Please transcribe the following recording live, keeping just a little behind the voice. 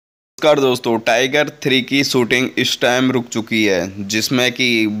नमस्कार दोस्तों, टाइगर 3 की शूटिंग इस टाइम रुक चुकी है, जिसमें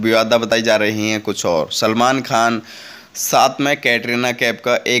कि विवाद बताई जा रही हैं कुछ और। सलमान खान साथ में कैटरीना कैफ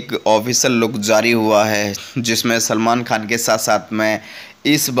का एक ऑफिशियल लुक जारी हुआ है, जिसमें सलमान खान के साथ साथ में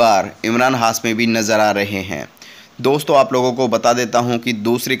इस बार इमरान हाशमी भी नज़र आ रहे हैं। दोस्तों, आप लोगों को बता देता हूं कि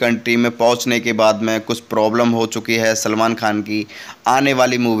दूसरी कंट्री में पहुंचने के बाद में कुछ प्रॉब्लम हो चुकी है सलमान खान की आने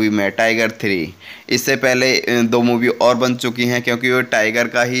वाली मूवी में टाइगर 3। इससे पहले दो मूवी और बन चुकी हैं, क्योंकि वो टाइगर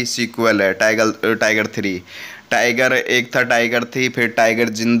का ही सीक्वल है। टाइगर 3। टाइगर एक था, टाइगर 3, फिर टाइगर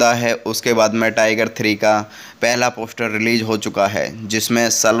जिंदा है, उसके बाद में टाइगर 3 का पहला पोस्टर रिलीज हो चुका है, जिसमें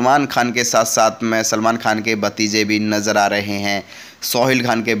सलमान खान के साथ साथ में सलमान खान के भतीजे भी नज़र आ रहे हैं, सोहेल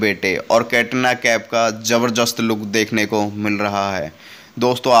खान के बेटे, और कैटरीना कैफ का ज़बरदस्त लुक देखने को मिल रहा है।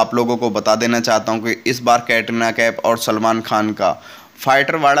 दोस्तों, आप लोगों को बता देना चाहता हूं कि इस बार कैटरीना कैफ और सलमान खान का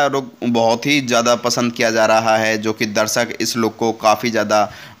फाइटर वाला लुक बहुत ही ज़्यादा पसंद किया जा रहा है, जो कि दर्शक इस लुक को काफ़ी ज़्यादा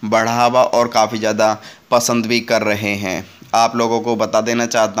बढ़ावा और काफ़ी ज़्यादा पसंद भी कर रहे हैं। आप लोगों को बता देना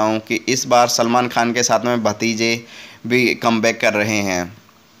चाहता हूं कि इस बार सलमान खान के साथ में भतीजे भी कमबैक कर रहे हैं।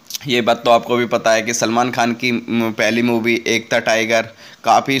 ये बात तो आपको भी पता है कि सलमान खान की पहली मूवी एक था टाइगर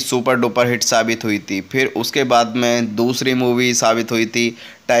काफ़ी सुपर डुपर हिट साबित हुई थी। फिर उसके बाद में दूसरी मूवी साबित हुई थी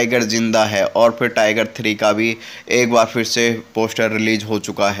टाइगर जिंदा है, और फिर टाइगर 3 का भी एक बार फिर से पोस्टर रिलीज हो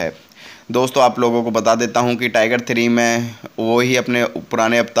चुका है। दोस्तों, आप लोगों को बता देता हूं कि टाइगर 3 में वो ही अपने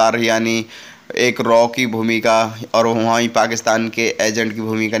पुराने अवतार यानी एक रॉ की भूमिका और वहीं पाकिस्तान के एजेंट की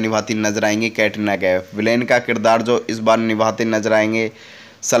भूमिका निभाती नजर आएंगी कैटरीना कैफ। विलेन का किरदार जो इस बार निभाते नजर आएंगे,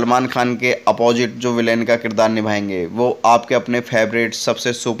 सलमान खान के अपोजिट जो विलेन का किरदार निभाएंगे, वो आपके अपने फेवरेट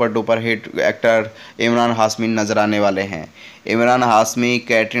सबसे super duper hit actor Imran Hashmi नज़र आने वाले हैं। इमरान हाशमी,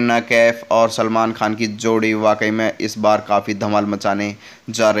 कैटरीना कैफ और सलमान खान की जोड़ी वाकई में इस बार काफ़ी धमाल मचाने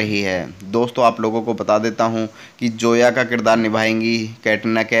जा रही है। दोस्तों, आप लोगों को बता देता हूं कि जोया का किरदार निभाएंगी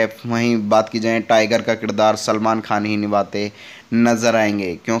कैटरीना कैफ, वहीं बात की जाए टाइगर का किरदार सलमान खान ही निभाते नज़र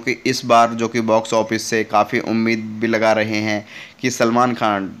आएंगे, क्योंकि इस बार जो कि बॉक्स ऑफिस से काफ़ी उम्मीद भी लगा रहे हैं कि सलमान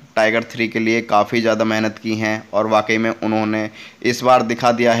खान टाइगर 3 के लिए काफ़ी ज़्यादा मेहनत की हैं, और वाकई में उन्होंने इस बार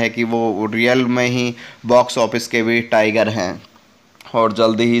दिखा दिया है कि वो रियल में ही बॉक्स ऑफिस के भी टाइगर हैं। और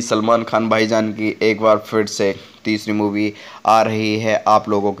जल्दी ही सलमान खान भाईजान की एक बार फिर से तीसरी मूवी आ रही है आप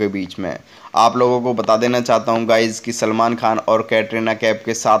लोगों के बीच में। आप लोगों को बता देना चाहता हूं गाइज़ कि सलमान खान और कैटरीना कैफ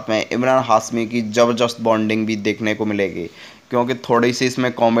के साथ में इमरान हाशमी की ज़बरदस्त बॉन्डिंग भी देखने को मिलेगी, क्योंकि थोड़ी सी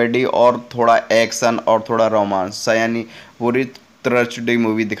इसमें कॉमेडी और थोड़ा एक्शन और थोड़ा रोमांस यानी पूरी त्रचडी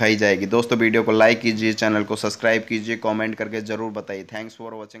मूवी दिखाई जाएगी। दोस्तों, वीडियो को लाइक कीजिए, चैनल को सब्सक्राइब कीजिए, कमेंट करके ज़रूर बताइए। Thanks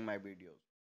for watching my video.